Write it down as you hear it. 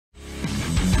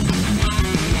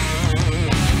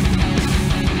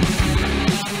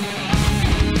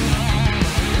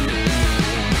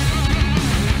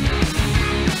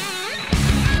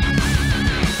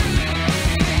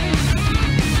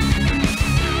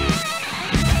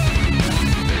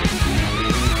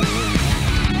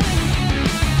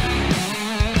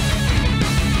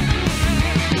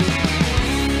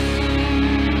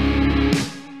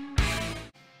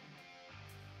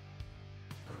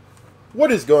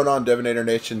What is going on, Devinator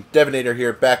Nation? Devinator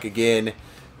here, back again.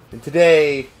 And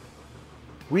today,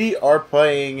 we are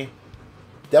playing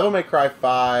Devil May Cry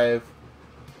 5.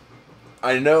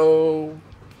 I know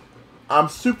I'm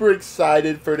super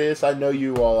excited for this. I know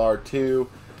you all are too.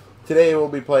 Today, we'll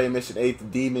be playing Mission 8, the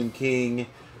Demon King.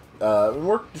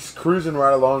 We're just cruising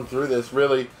right along through this,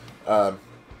 really.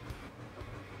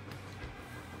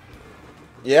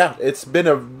 Yeah, it's been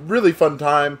a really fun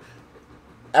time.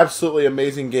 Absolutely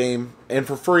amazing game, and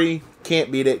for free,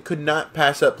 can't beat it. Could not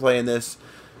pass up playing this.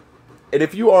 And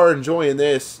if you are enjoying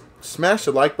this, smash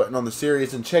the like button on the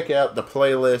series and check out the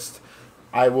playlist.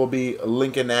 I will be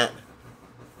linking that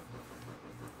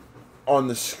on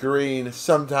the screen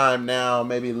sometime now,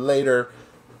 maybe later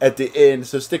at the end,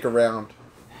 so stick around.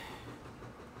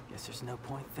 Guess there's no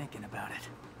point thinking about it.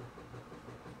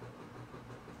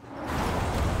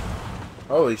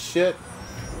 Holy shit.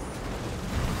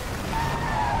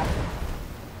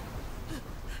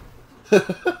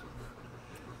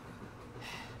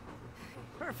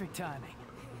 Perfect timing.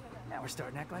 Now we're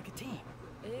starting to act like a team.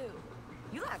 Ew.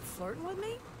 You like flirting with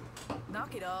me?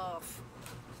 Knock it off.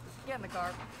 Get in the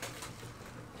car.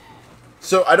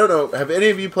 So, I don't know, have any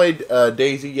of you played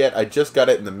Daisy yet? I just got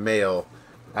it in the mail.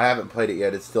 I haven't played it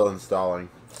yet. It's still installing.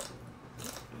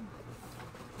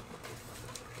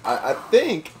 I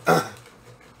think,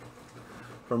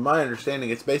 from my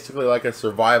understanding, it's basically like a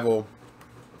survival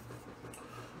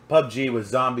PUBG with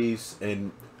zombies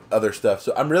and other stuff.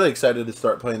 So I'm really excited to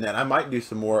start playing that. I might do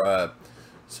some more,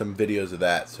 some videos of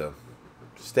that. So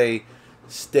stay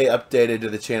updated to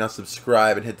the channel,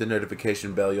 subscribe, and hit the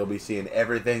notification bell. You'll be seeing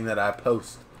everything that I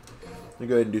post. Let me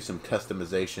go ahead and do some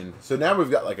customization. So now we've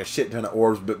got like a shit ton of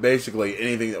orbs, but basically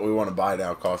anything that we want to buy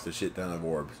now costs a shit ton of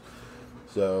orbs.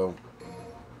 So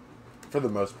for the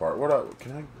most part,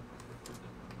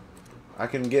 I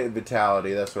can get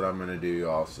Vitality. That's what I'm going to do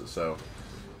also. So.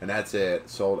 And that's it.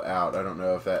 Sold out. I don't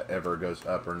know if that ever goes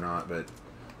up or not, but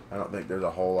I don't think there's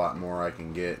a whole lot more I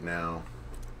can get now.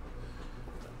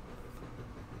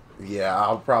 Yeah,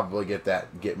 I'll probably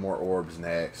get more orbs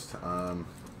next.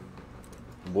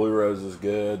 Blue Rose is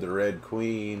good. The Red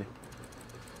Queen.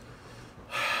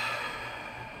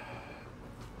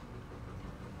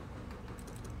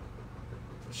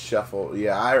 Shuffle.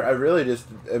 Yeah, I really just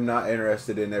am not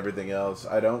interested in everything else.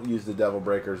 I don't use the Devil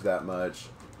Breakers that much.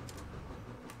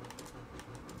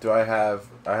 I have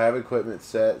equipment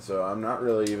set, so I'm not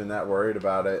really even that worried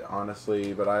about it,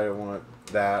 honestly, but I want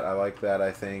that. I like that,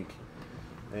 I think.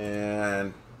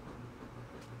 And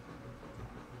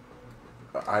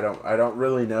I don't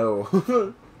really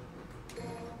know.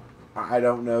 I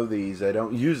don't know these. I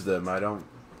don't use them.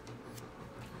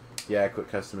 Yeah, quick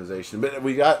customization. But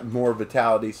we got more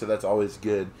Vitality, so that's always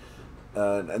good.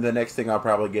 And the next thing I'll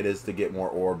probably get is to get more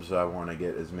orbs, so I want to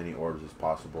get as many orbs as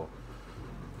possible.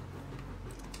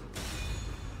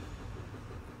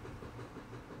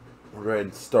 We'll go ahead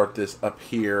and start this up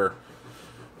here.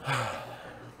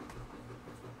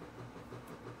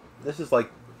 This is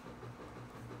like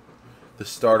the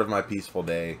start of my peaceful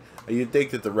day. You'd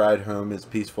think that the ride home is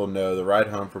peaceful. No, the ride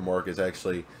home from work is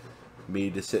actually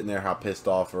me just sitting there how pissed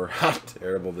off or how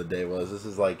terrible the day was. This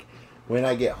is like when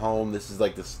I get home, this is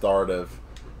like the start of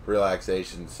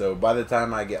relaxation. So by the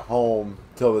time I get home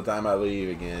till the time I leave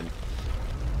again,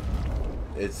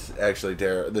 it's actually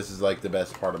terrible. This is like the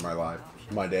best part of my life.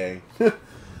 My day.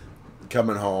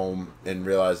 Coming home and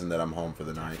realizing that I'm home for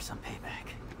the night. For some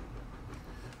payback.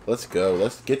 Let's go.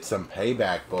 Let's get some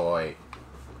payback, boy.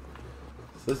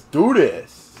 Let's do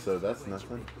this. So that's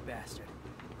nothing. Bastard.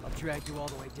 I'll drag you all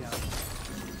the way down.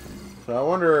 So I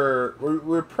wonder,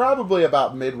 we're probably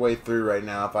about midway through right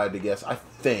now, if I had to guess. I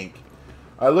think.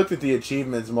 I looked at the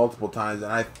achievements multiple times,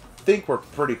 and I think we're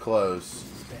pretty close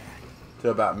to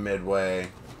about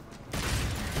midway.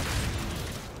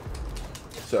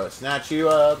 So snatch you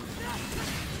up.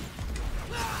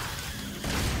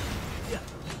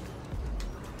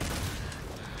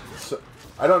 So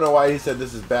I don't know why he said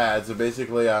this is bad. So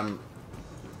basically I'm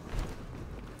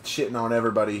shitting on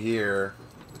everybody here.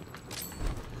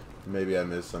 Maybe I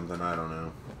missed something. I don't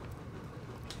know.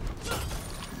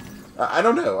 I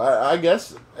don't know. I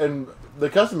guess and the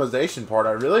customization part,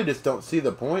 I really just don't see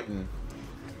the point in.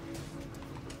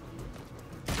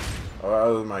 Oh,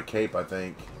 that was my cape, I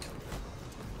think.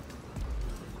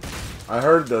 I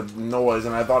heard the noise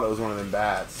and I thought it was one of them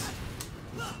bats.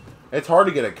 It's hard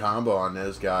to get a combo on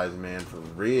those guys, man, for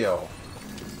real.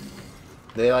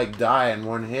 They like die in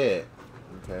one hit.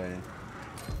 Okay.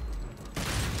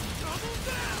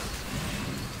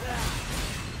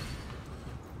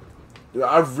 Dude,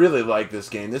 I really like this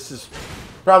game. This is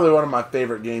probably one of my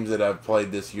favorite games that I've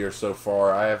played this year so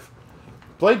far. I have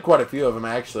played quite a few of them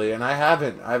actually, and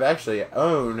I've actually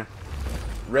owned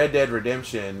Red Dead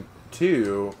Redemption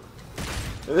 2.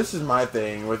 This is my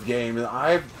thing with games.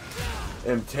 I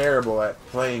am terrible at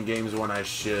playing games when I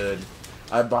should.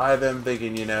 I buy them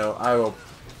thinking, you know, I will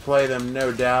play them,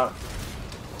 no doubt,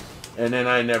 and then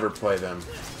I never play them.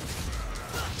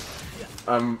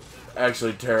 I'm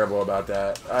actually terrible about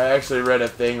that. I actually read a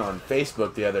thing on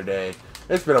Facebook the other day.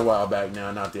 It's been a while back now,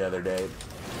 not the other day.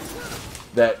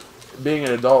 That being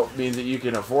an adult means that you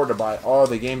can afford to buy all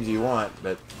the games you want,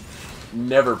 but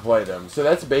never play them. So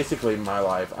that's basically my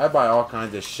life. I buy all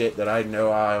kinds of shit that I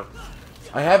know I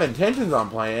have intentions on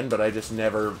playing, but I just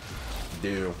never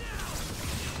do.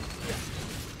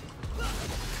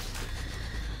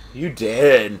 You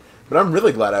did. But I'm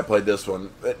really glad I played this one.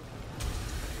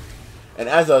 And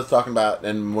as I was talking about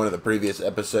in one of the previous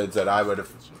episodes that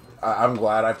I'm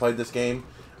glad I played this game.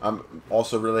 I'm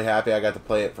also really happy I got to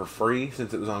play it for free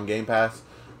since it was on Game Pass.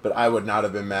 But I would not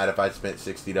have been mad if I spent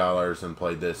 $60 and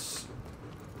played this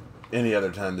any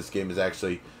other time. This game is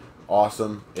actually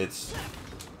awesome. It's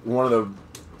one of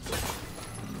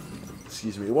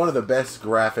the best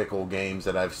graphical games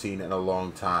that I've seen in a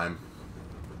long time.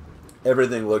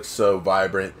 Everything looks so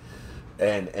vibrant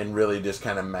and really just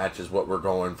kind of matches what we're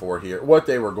going for here. What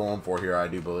they were going for here, I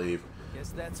do believe. Guess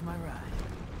that's my ride.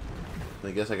 I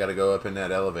guess I gotta go up in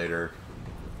that elevator.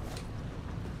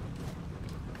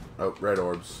 Oh, red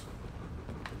orbs.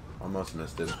 Almost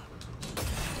missed it.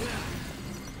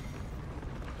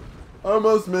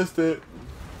 Almost missed it.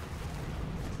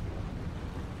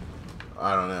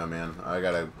 I don't know, man. I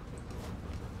gotta...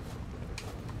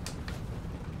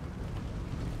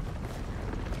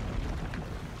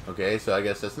 Okay, so I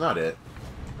guess that's not it.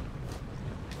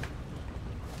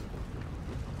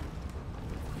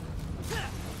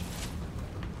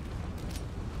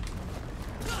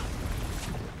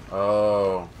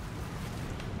 Oh.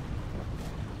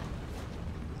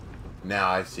 Now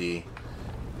I see.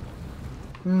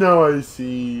 Now I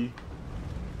see.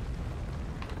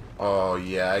 Oh,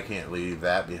 yeah, I can't leave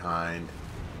that behind.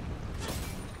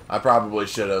 I probably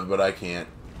should have, but I can't.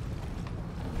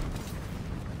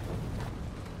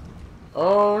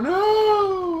 Oh,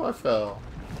 no! I fell.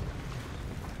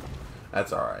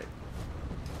 That's alright.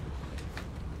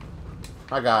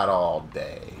 I got all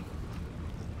day.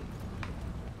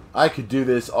 I could do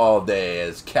this all day,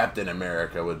 as Captain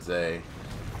America would say.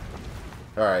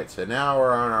 Alright, so now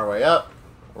we're on our way up.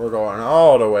 We're going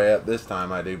all the way up this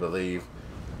time, I do believe.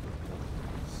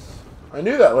 I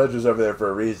knew that ledge was over there for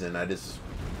a reason. I just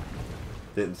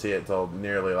didn't see it till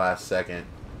nearly last second.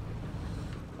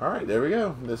 Alright, there we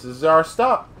go. This is our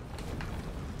stop.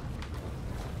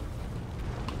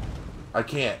 I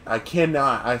can't. I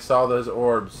cannot. I saw those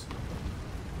orbs.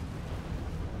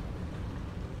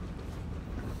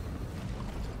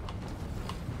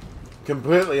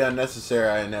 Completely unnecessary,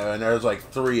 I know, and there's like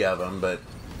 3 of them, but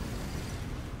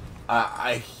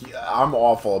I'm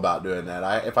awful about doing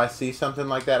that. If I see something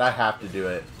like that, I have to do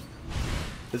it.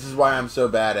 This is why I'm so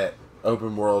bad at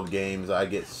open world games. I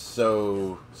get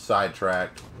so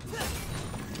sidetracked.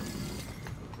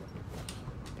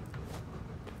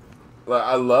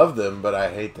 I love them, but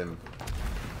I hate them.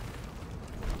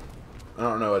 I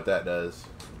don't know what that does.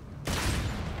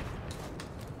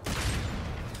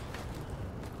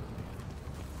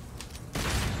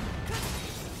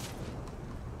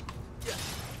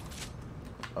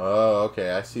 Oh,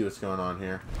 okay. I see what's going on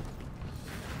here.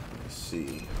 Let's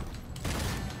see.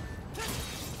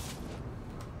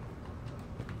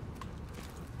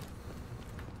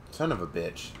 Son of a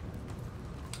bitch.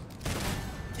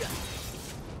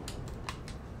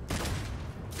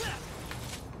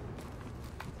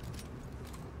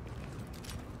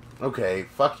 Okay,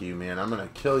 fuck you, man. I'm gonna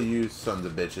kill you, sons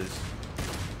of bitches.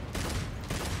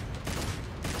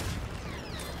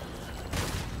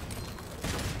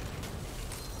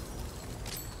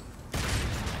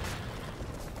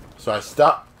 So I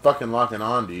stopped fucking locking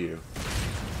on to you.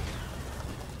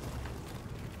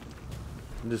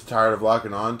 I'm just tired of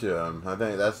locking on to him. I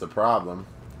think that's the problem.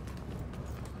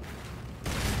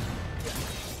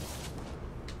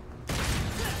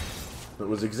 It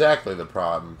was exactly the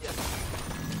problem.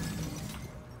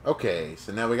 Okay,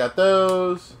 so now we got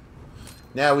those.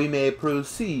 Now we may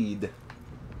proceed.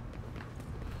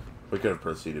 We could have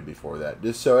proceeded before that.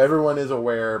 Just so everyone is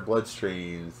aware,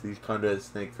 bloodstreams. These conduits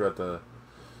snake throughout the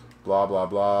blah blah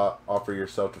blah. Offer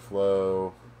yourself to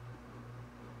flow.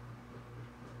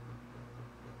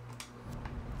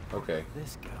 Okay.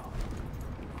 This go.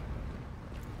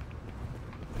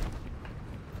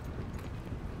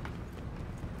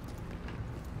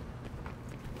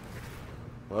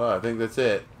 Well, I think that's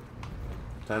it.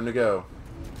 Time to go.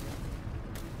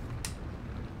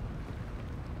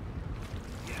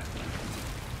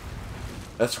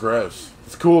 That's gross.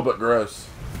 It's cool, but gross.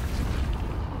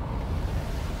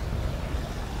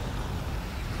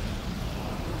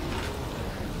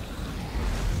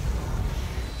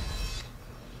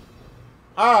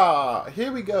 Ah,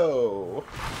 here we go.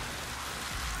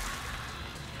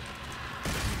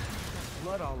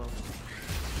 Blood all over.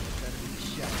 Better be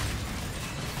shot.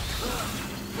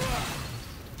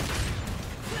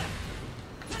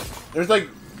 There's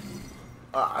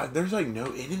like no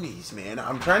enemies, man.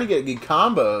 I'm trying to get good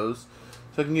combos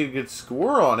so I can get a good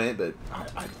score on it, but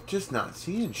I'm just not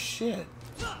seeing shit.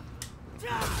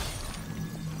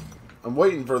 I'm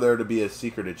waiting for there to be a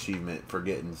secret achievement for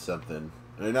getting something.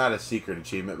 Or not a secret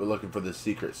achievement, but looking for the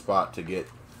secret spot to get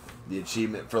the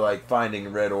achievement for like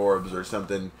finding red orbs or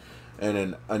something in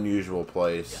an unusual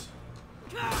place.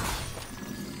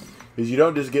 Because you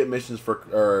don't just get missions for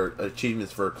or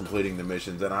achievements for completing the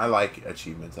missions, and I like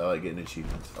achievements. I like getting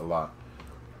achievements a lot.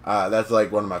 That's like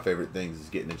one of my favorite things is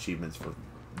getting achievements for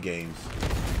games.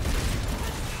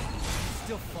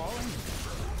 Still falling?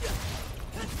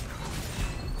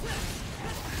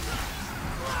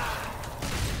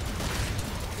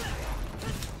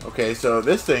 Okay, so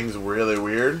this thing's really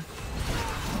weird.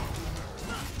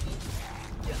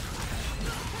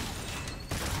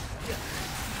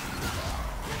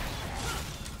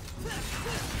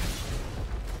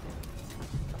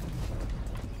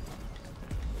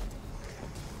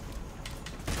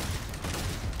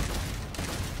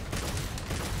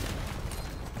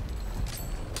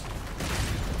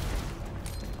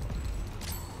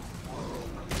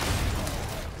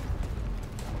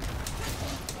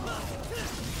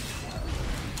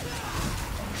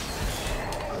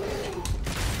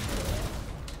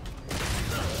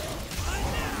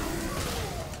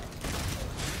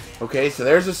 Okay, so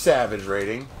there's a savage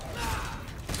rating.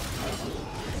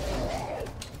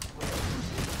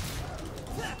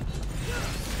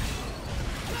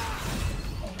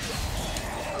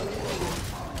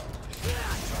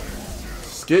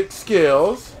 Skip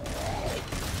skills.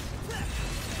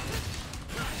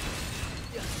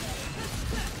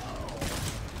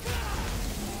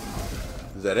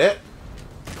 Is that it?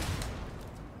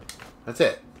 That's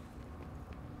it.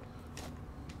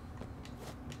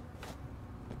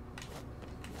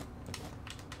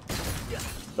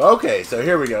 Okay, so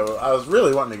here we go. I was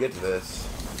really wanting to get to this.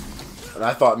 And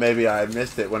I thought maybe I had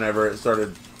missed it whenever it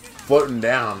started floating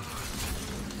down.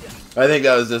 I think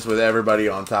that was just with everybody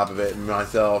on top of it, and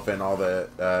myself and all the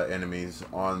enemies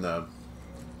on the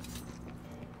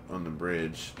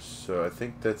bridge. So I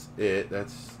think that's it.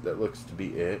 That looks to be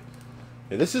it.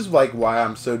 And this is like why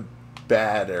I'm so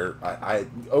bad, or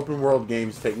open world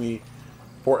games take me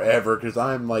forever because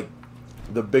I'm like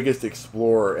the biggest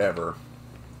explorer ever.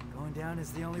 Going down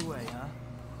is the only way, huh?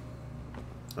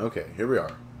 Okay, here we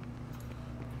are.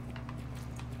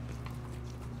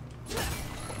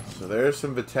 So there's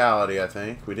some vitality, I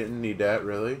think. We didn't need that,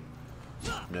 really.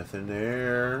 Nothing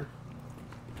there.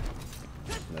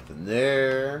 Nothing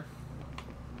there.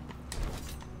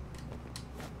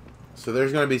 So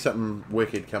there's going to be something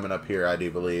wicked coming up here, I do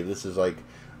believe. This is like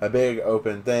a big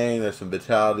open thing. There's some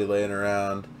vitality laying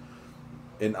around.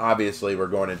 And obviously we're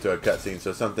going into a cutscene,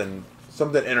 so something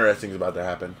interesting is about to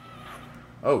happen.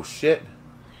 Oh, shit.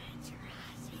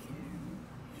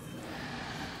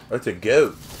 That's a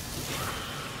goat.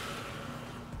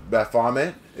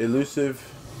 Baphomet,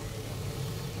 elusive.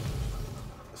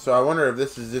 So I wonder if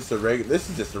this is just a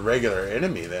regular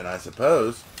enemy then, I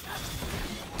suppose.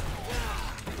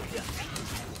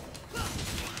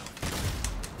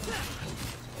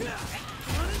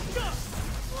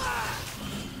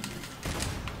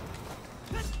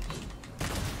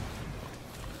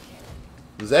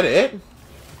 Is that it?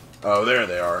 Oh, there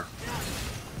they are.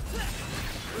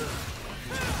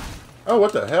 Oh,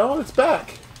 what the hell? It's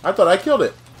back. I thought I killed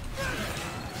it.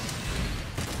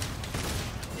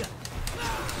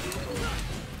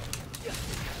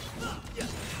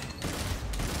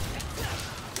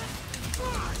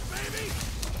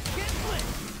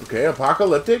 Okay,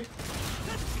 apocalyptic.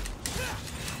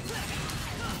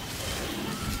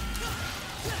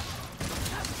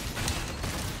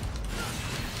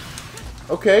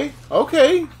 Okay,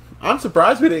 okay. I'm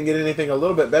surprised we didn't get anything a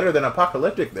little bit better than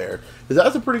apocalyptic there. Because that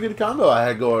was a pretty good combo I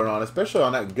had going on, especially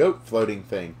on that goat floating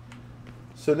thing.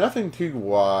 So nothing too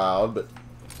wild, but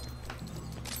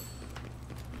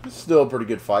it's still a pretty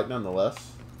good fight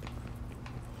nonetheless.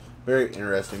 Very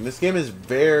interesting. This game is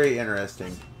very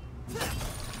interesting.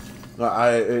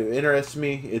 It interests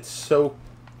me. It's so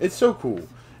cool.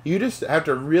 You just have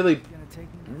to really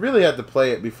have to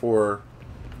play it before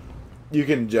you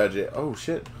can judge it. Oh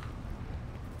shit.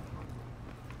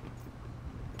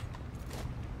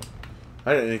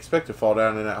 I didn't expect to fall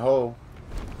down in that hole.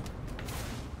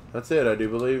 That's it, I do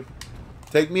believe.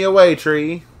 Take me away,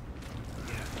 tree.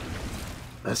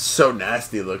 That's so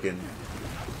nasty looking.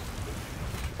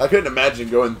 I couldn't imagine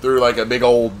going through like a big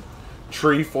old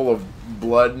tree full of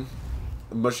blood.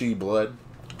 Mushy blood.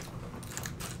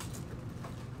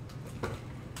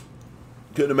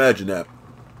 Couldn't imagine that.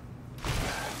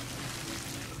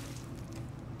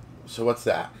 So what's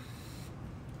that?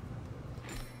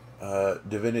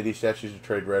 Divinity statues to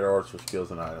trade red orbs for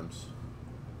skills and items.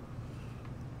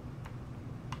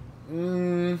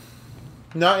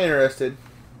 Not interested.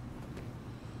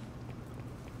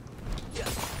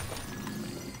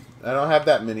 I don't have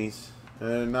that minis.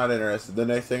 Not interested. The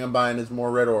next thing I'm buying is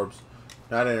more red orbs.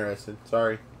 Not interested.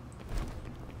 Sorry.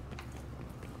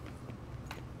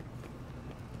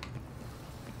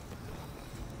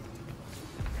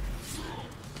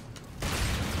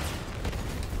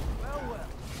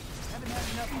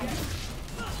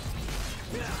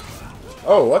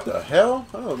 Oh, what the hell?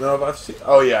 I don't know if I've seen...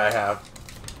 Oh, yeah, I have.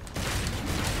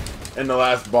 In the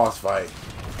last boss fight.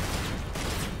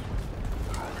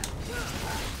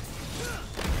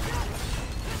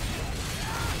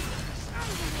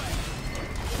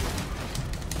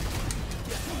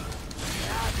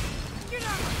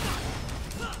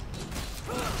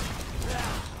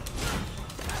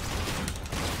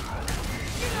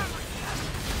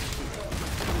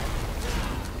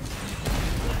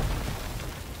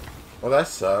 Well, that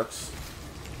sucks.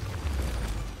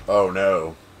 Oh,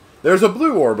 no. There's a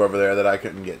blue orb over there that I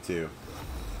couldn't get to.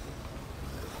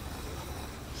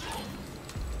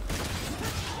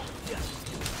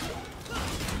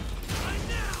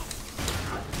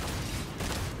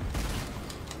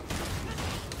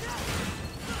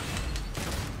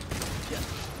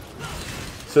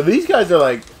 So these guys are,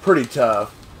 like, pretty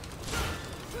tough.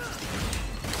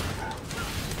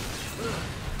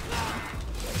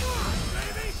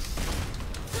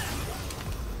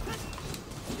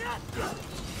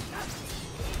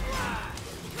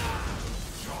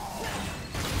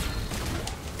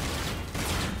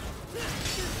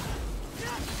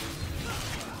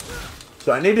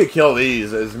 So I need to kill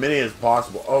these, as many as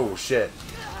possible. Oh, shit.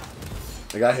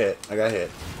 I got hit. I got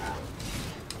hit.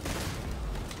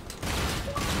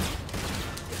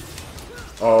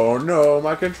 Oh, no.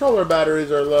 My controller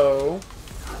batteries are low.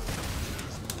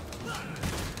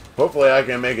 Hopefully I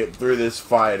can make it through this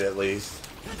fight, at least.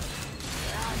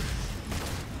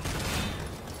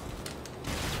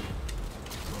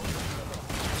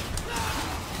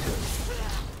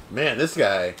 Man, this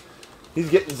guy, he's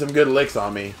getting some good licks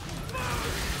on me.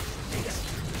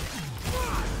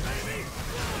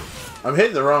 I'm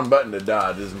hitting the wrong button to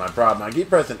dodge, is my problem. I keep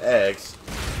pressing X,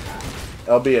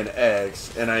 LB and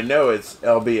X, and I know it's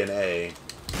LB and A.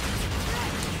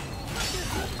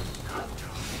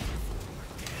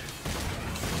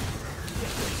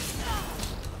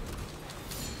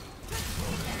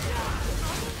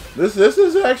 This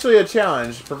is actually a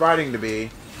challenge, providing to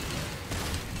be.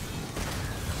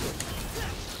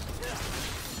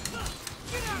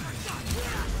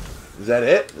 Is that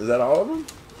it? Is that all of them?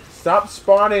 Stop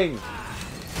spawning!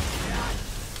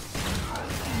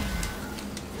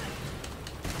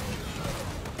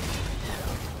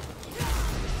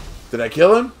 Did I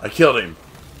kill him? I killed him.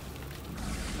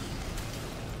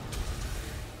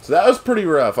 So that was pretty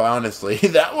rough, honestly.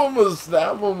 That one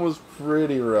was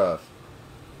pretty rough.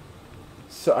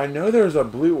 So I know there's a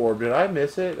blue orb. Did I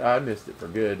miss it? I missed it for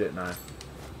good, didn't I?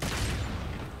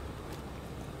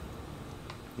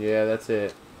 Yeah, that's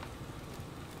it.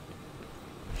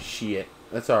 Shit.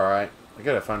 That's alright. I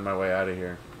gotta find my way out of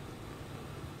here.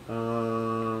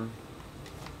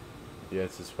 Yeah,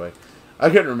 it's this way. I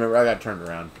couldn't remember. I got turned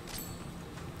around.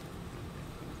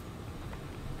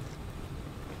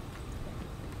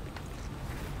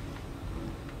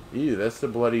 Ew, that's the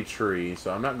bloody tree.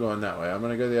 So I'm not going that way. I'm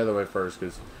gonna go the other way first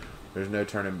because there's no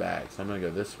turning back. So I'm gonna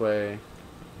go this way.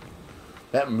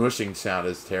 That mushing sound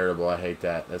is terrible. I hate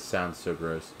that. That sounds so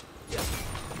gross.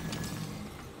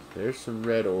 There's some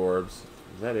red orbs.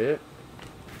 Is that it?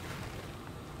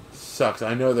 Sucks.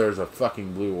 I know there's a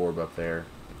fucking blue orb up there.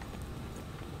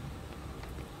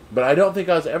 But I don't think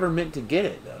I was ever meant to get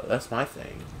it, though. That's my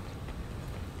thing.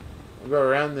 I'll go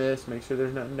around this, make sure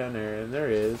there's nothing down there. And there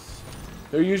is.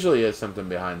 There usually is something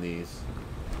behind these.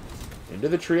 Into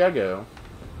the tree I go.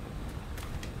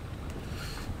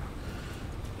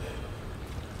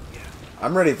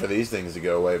 I'm ready for these things to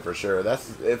go away for sure. It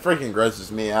freaking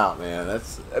grosses me out, man.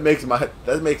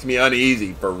 That makes me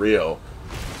uneasy for real.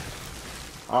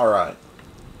 All right.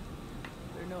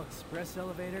 There are no express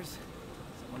elevators.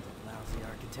 Someone's a lousy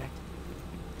architect.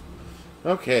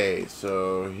 Okay,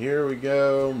 so here we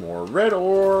go. More red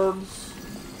orbs.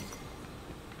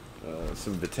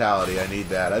 Some vitality. I need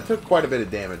that. I took quite a bit of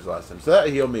damage last time, so that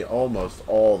healed me almost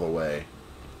all the way.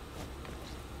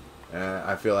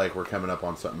 I feel like we're coming up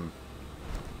on something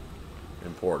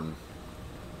important.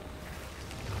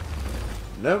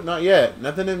 Nope, not yet.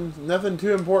 Nothing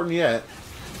too important yet.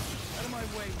 Out of my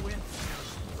way, Win.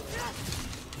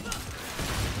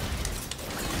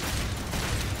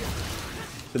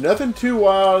 So nothing too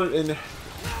wild and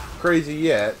crazy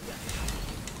yet.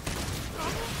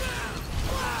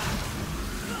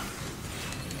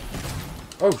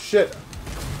 Oh shit!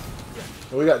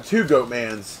 We got two goat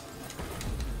mans.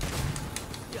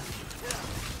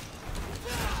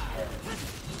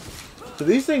 So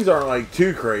these things aren't like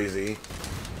too crazy.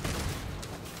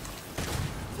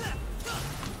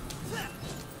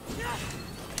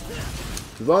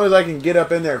 As long as I can get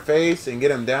up in their face and get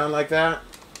them down like that,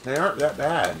 they aren't that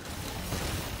bad.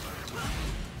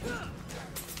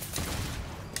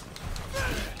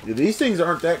 Yeah, these things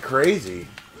aren't that crazy.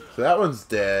 So that one's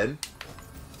dead.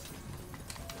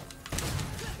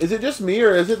 Is it just me,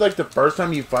 or is it like the first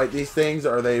time you fight these things,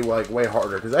 are they like way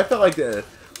harder? Because I felt like the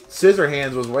Scissor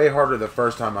Hands was way harder the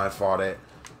first time I fought it.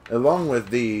 Along with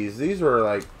these. These were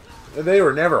like, they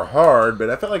were never hard, but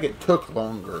I felt like it took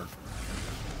longer.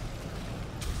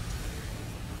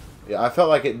 Yeah, I felt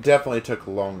like it definitely took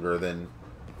longer than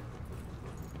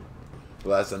the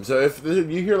last time. So if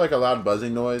you hear like a loud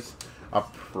buzzing noise, I'll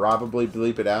probably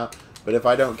bleep it out. But if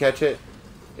I don't catch it,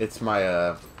 it's my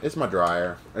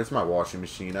dryer. It's my washing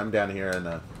machine. I'm down here in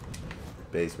the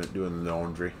basement doing the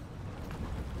laundry.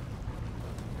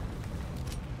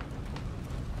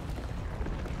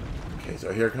 Okay,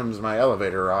 so here comes my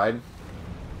elevator ride.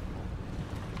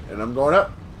 And I'm going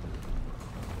up.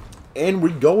 And we're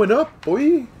going up,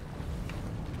 boy.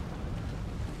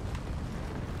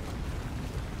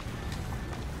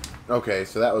 Okay,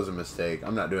 so that was a mistake.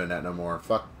 I'm not doing that no more.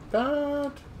 Fuck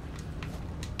that.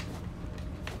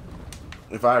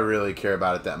 If I really care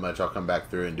about it that much, I'll come back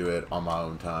through and do it on my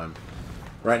own time.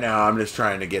 Right now, I'm just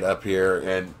trying to get up here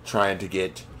and trying to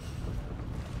get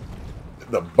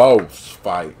the boss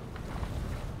fight.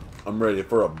 I'm ready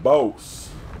for a boss.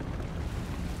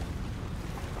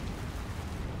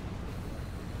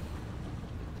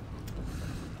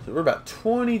 So we're about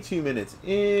 22 minutes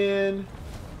in.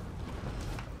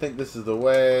 I think this is the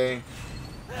way.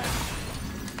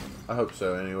 I hope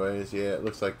so anyways. Yeah, it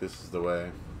looks like this is the way.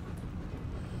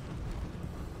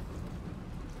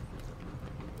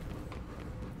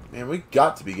 Man, we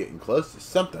got to be getting close to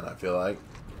something, I feel like.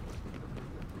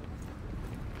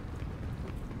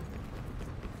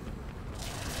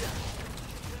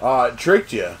 It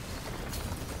tricked you.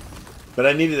 But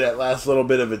I needed that last little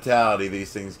bit of vitality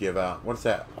these things give out. What's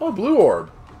that? Oh, blue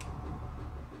orb.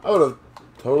 I would have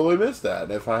totally missed that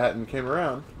if I hadn't came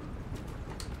around.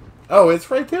 Oh,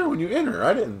 it's right there when you enter.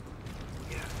 I didn't.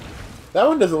 That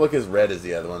one doesn't look as red as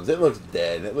the other ones. It looks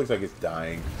dead. It looks like it's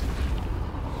dying.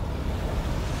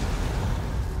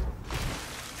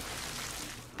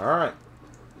 Alright.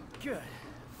 Good.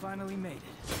 Finally made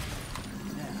it.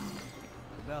 Now,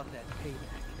 about that payback.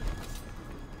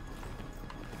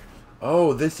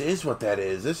 Oh, this is what that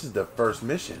is. This is the first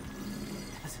mission.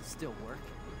 Does it still work?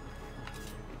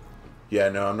 Yeah,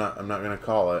 no, I'm not gonna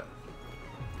call it.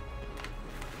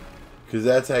 Cause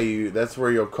that's how you, that's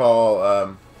where you'll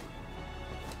call,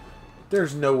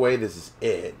 there's no way this is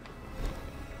it.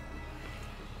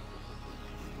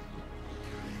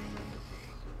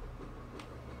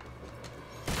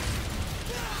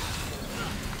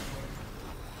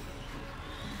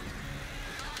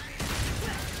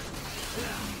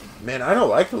 Man, I don't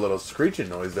like the little screeching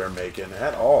noise they're making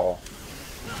at all.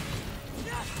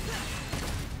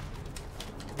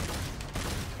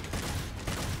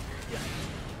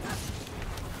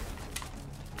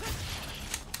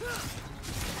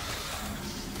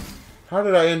 How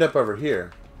did I end up over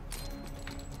here?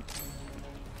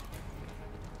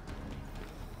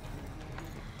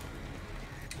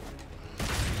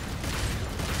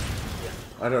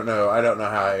 I don't know. I don't know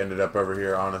how I ended up over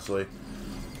here, honestly.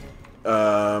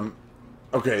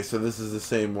 Okay, so this is the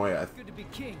same way. Good to be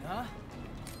king, huh?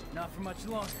 Not for much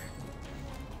longer.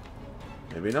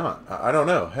 Maybe not. I don't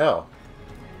know. Hell.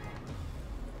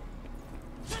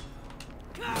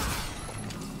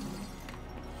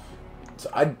 So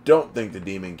I don't think the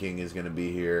Demon King is going to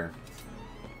be here.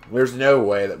 There's no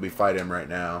way that we fight him right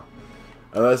now.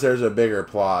 Unless there's a bigger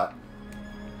plot.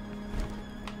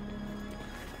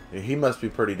 He must be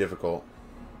pretty difficult.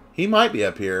 He might be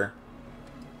up here.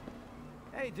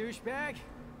 Hey, douchebag.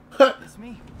 It's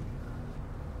me.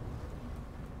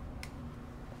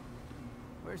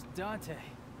 Where's Dante?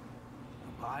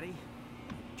 A body?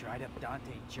 Dried up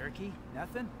Dante jerky?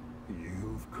 Nothing?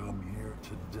 You've come here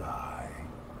to die.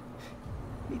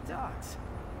 He talks.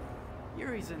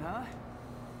 Your reason, huh?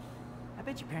 I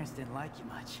bet your parents didn't like you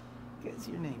much, because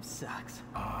your name sucks.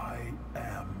 I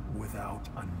am without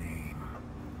a name.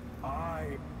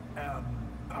 I am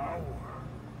power.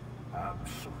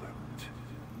 Absolute.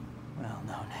 Well,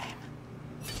 no name.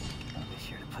 I'll be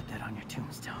sure to put that on your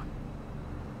tombstone.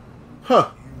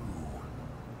 Huh.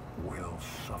 You will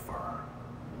suffer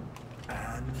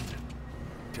and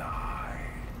die.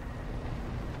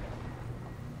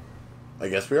 I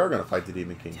guess we are going to fight the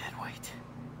Demon King. Dead weight.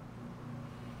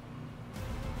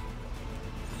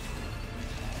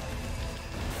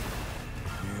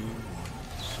 You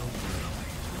would so readily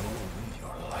throw away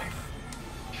your life,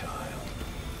 child.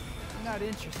 I'm not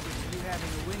interested in you having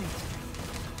a winning streak.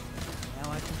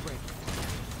 Now I can break it.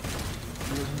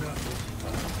 You're not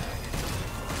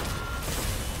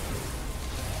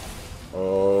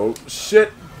Oh,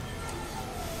 shit.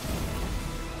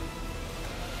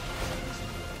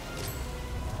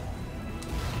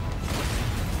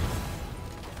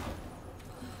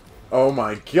 Oh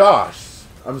my gosh.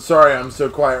 I'm sorry I'm so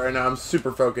quiet right now. I'm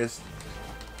super focused.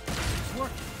 It's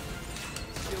working.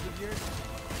 Shield of yours.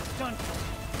 Done.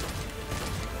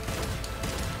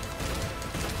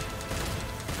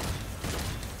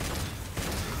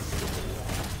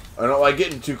 I don't like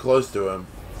getting too close to him.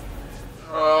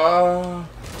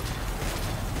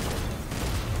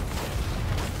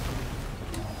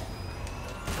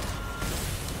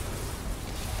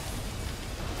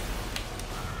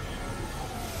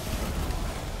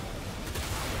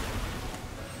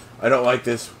 I don't like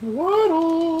this.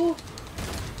 Waddle.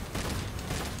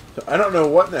 I don't know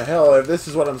what in the hell, if this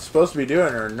is what I'm supposed to be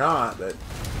doing or not, but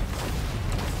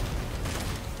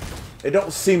it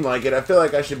don't seem like it. I feel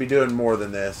like I should be doing more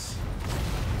than this.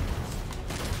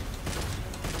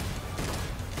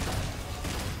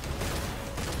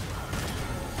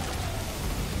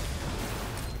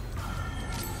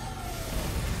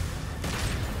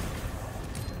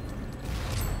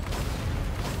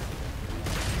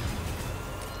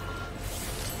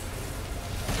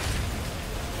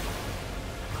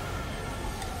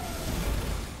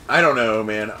 I don't know,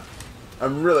 man.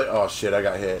 I'm really... Oh, shit, I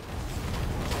got hit.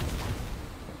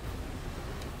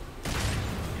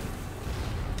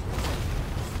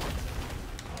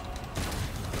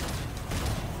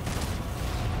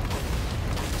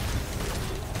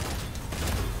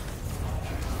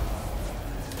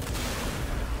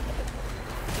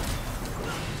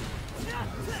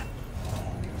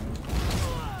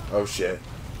 Oh, shit.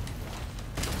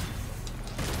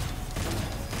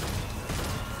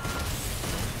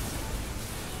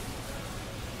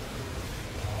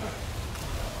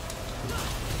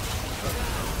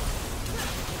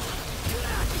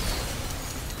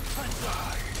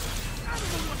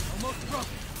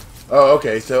 Oh,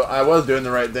 okay, so I was doing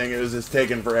the right thing. It was just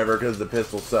taking forever because the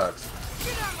pistol sucks.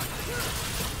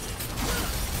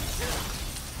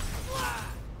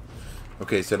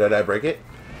 Okay, so did I break it?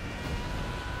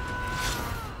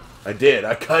 I did.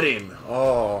 I cut him.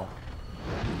 Oh.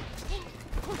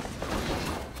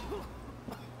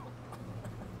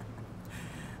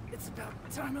 It's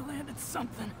about time I landed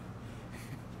something.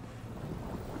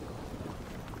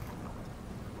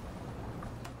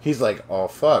 He's like, oh,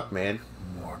 fuck, man.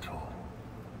 mortal.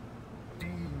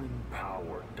 Demon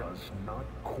power does not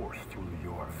course through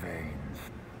your veins,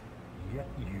 yet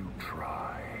you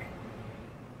try.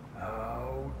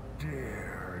 How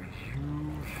dare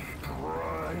you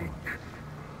strike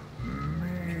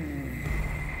me?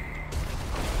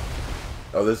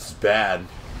 Oh, this is bad.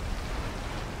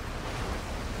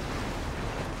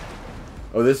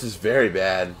 Oh, this is very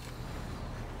bad.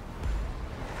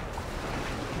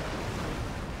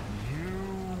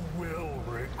 You will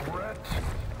regret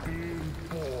being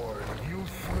born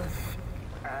useless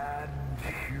and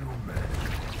human.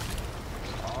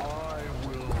 I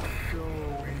will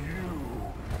show you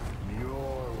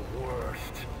your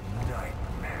worst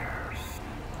nightmares.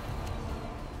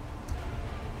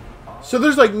 So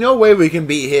there's like no way we can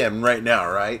beat him right now,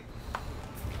 right?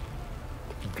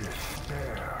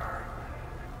 Despair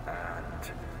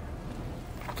and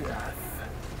death.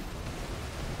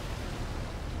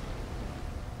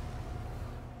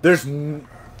 There's... N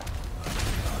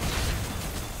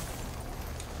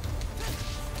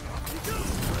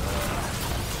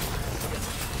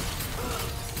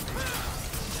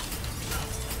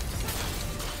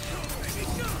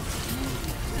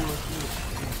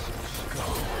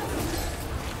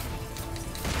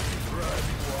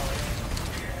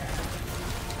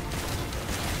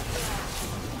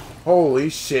Holy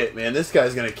shit, man. This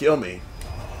guy's gonna kill me.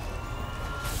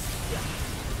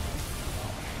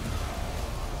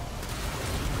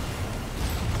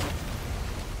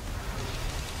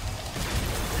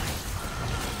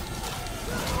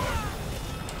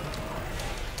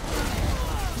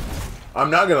 I'm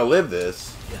not gonna live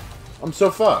this. I'm so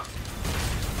fucked.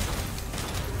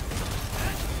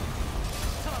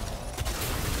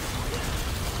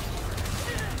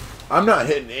 I'm not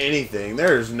hitting anything.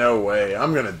 There's no way.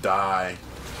 I'm gonna die.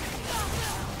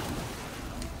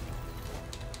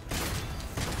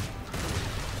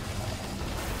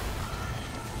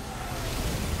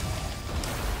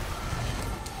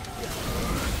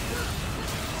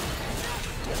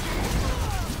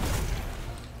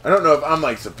 I don't know if I'm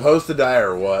like supposed to die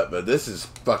or what, but this is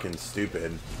fucking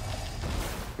stupid.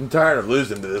 I'm tired of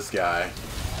losing to this guy.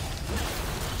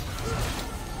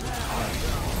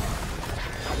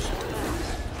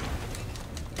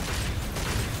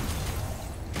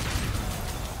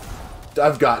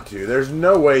 I've got to. There's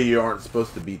no way you aren't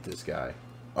supposed to beat this guy.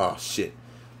 Oh shit.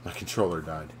 My controller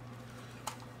died.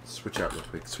 Switch out real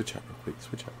quick. Switch out real quick.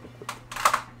 Switch out real quick.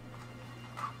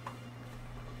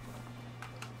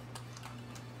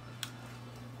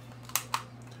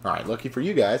 Alright, lucky for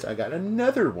you guys, I got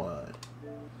another one.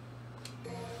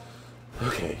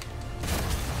 Okay.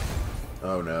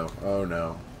 Oh no. Oh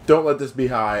no. Don't let this be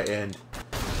high and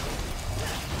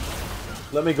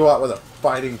let me go out with a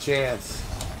fighting chance.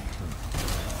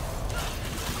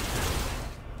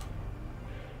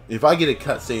 If I get a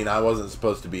cutscene, I wasn't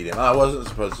supposed to beat him. I wasn't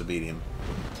supposed to beat him.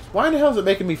 Why in the hell is it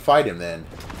making me fight him then?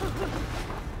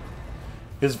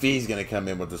 His V's gonna come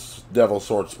in with this Devil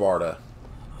Sword Sparta.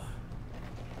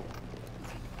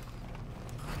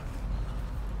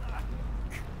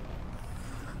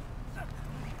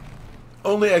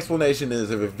 Only explanation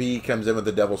is if a V comes in with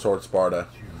the Devil Sword Sparta.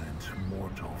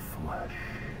 Mortal flesh.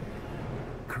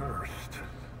 Cursed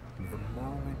the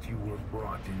moment you were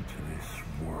brought into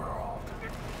this world.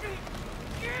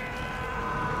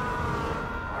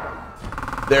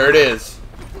 There it is.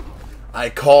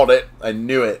 I called it. I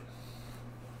knew it.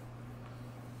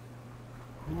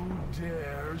 Who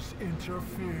dares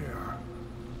interfere?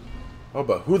 Oh,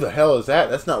 but who the hell is that?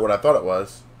 That's not what I thought it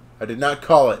was. I did not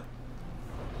call it.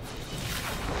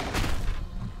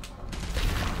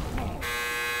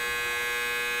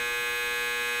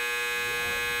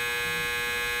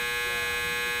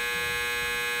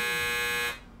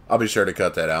 I'll be sure to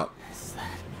cut that out.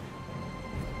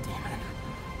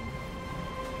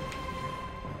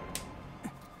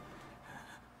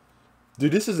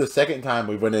 Dude, this is the second time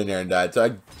we went in there and died.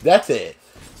 So that's it.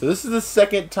 So this is the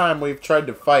second time we've tried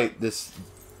to fight this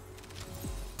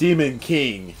Demon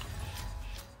King.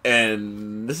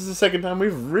 And this is the second time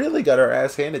we've really got our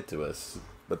ass handed to us.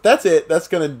 But that's it. That's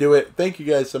going to do it. Thank you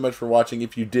guys so much for watching.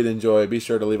 If you did enjoy, be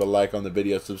sure to leave a like on the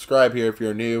video. Subscribe here if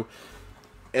you're new.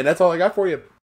 And that's all I got for you.